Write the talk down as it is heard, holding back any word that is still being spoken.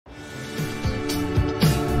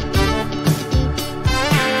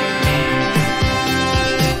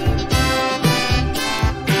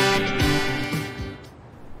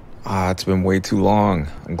It's been way too long.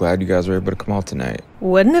 I'm glad you guys were able to come out tonight.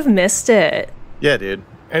 Wouldn't have missed it. Yeah, dude.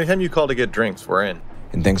 Anytime you call to get drinks, we're in.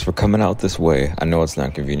 And thanks for coming out this way. I know it's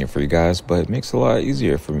not convenient for you guys, but it makes it a lot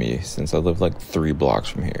easier for me since I live like 3 blocks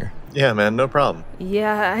from here. Yeah, man, no problem.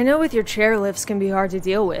 Yeah, I know with your chairlifts can be hard to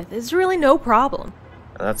deal with. It's really no problem.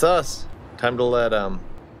 That's us. Time to let,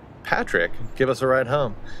 Patrick give us a ride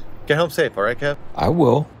home. Get home safe, alright, Kev? I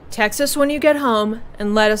will. Text us when you get home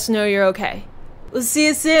and let us know you're okay. We'll see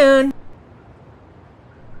you soon.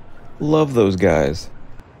 Love those guys.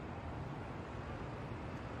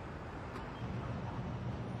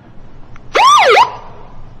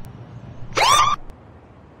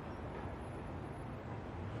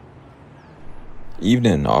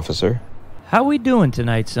 Evening, officer. How we doing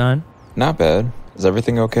tonight, son? Not bad. Is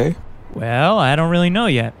everything okay? Well, I don't really know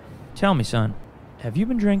yet. Tell me, son, have you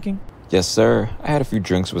been drinking? Yes, sir. I had a few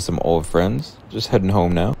drinks with some old friends. Just heading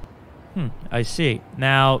home now. I see.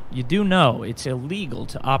 Now, you do know it's illegal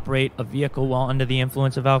to operate a vehicle while under the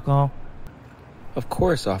influence of alcohol? Of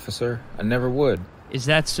course, officer. I never would. Is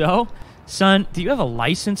that so? Son, do you have a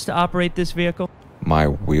license to operate this vehicle? My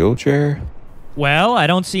wheelchair? Well, I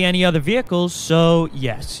don't see any other vehicles, so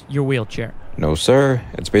yes, your wheelchair. No, sir.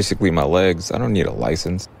 It's basically my legs. I don't need a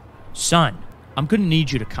license. Son, I'm gonna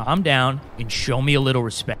need you to calm down and show me a little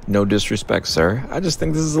respect. No disrespect, sir. I just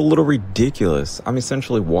think this is a little ridiculous. I'm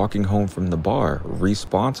essentially walking home from the bar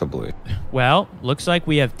responsibly. Well, looks like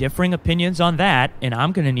we have differing opinions on that, and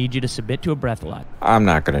I'm gonna need you to submit to a breathalyzer. I'm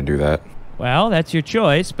not gonna do that. Well, that's your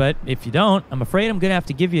choice, but if you don't, I'm afraid I'm gonna have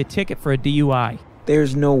to give you a ticket for a DUI.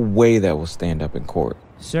 There's no way that will stand up in court.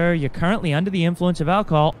 Sir, you're currently under the influence of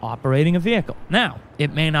alcohol operating a vehicle. Now,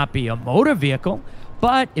 it may not be a motor vehicle,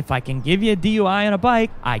 but if I can give you a DUI on a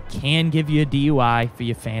bike, I can give you a DUI for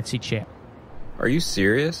your fancy chair. Are you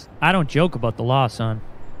serious? I don't joke about the law, son.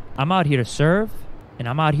 I'm out here to serve, and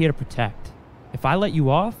I'm out here to protect. If I let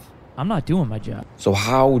you off, I'm not doing my job. So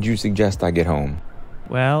how would you suggest I get home?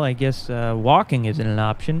 Well, I guess walking isn't an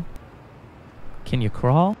option. Can you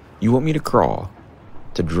crawl? You want me to crawl?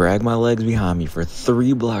 To drag my legs behind me for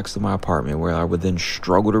 3 blocks to my apartment where I would then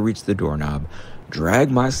struggle to reach the doorknob,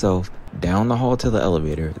 drag myself down the hall to the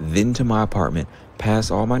elevator, then to my apartment,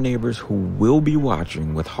 past all my neighbors who will be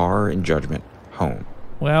watching with horror and judgment, home.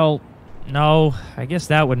 Well, no, I guess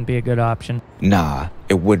that wouldn't be a good option. Nah,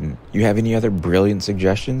 it wouldn't. You have any other brilliant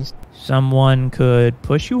suggestions? Someone could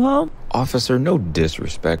push you home? Officer, no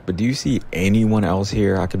disrespect, but do you see anyone else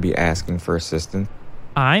here I could be asking for assistance?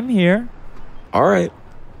 I'm here. All right.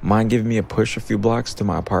 Mind giving me a push a few blocks to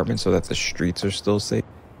my apartment so that the streets are still safe?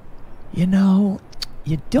 You know,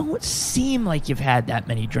 you don't seem like you've had that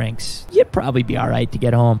many drinks. You'd probably be all right to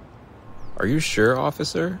get home. Are you sure,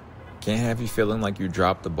 officer? Can't have you feeling like you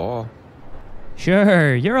dropped the ball.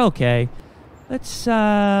 Sure, you're okay. Let's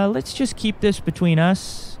just keep this between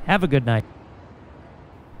us. Have a good night.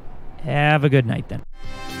 Have a good night, then.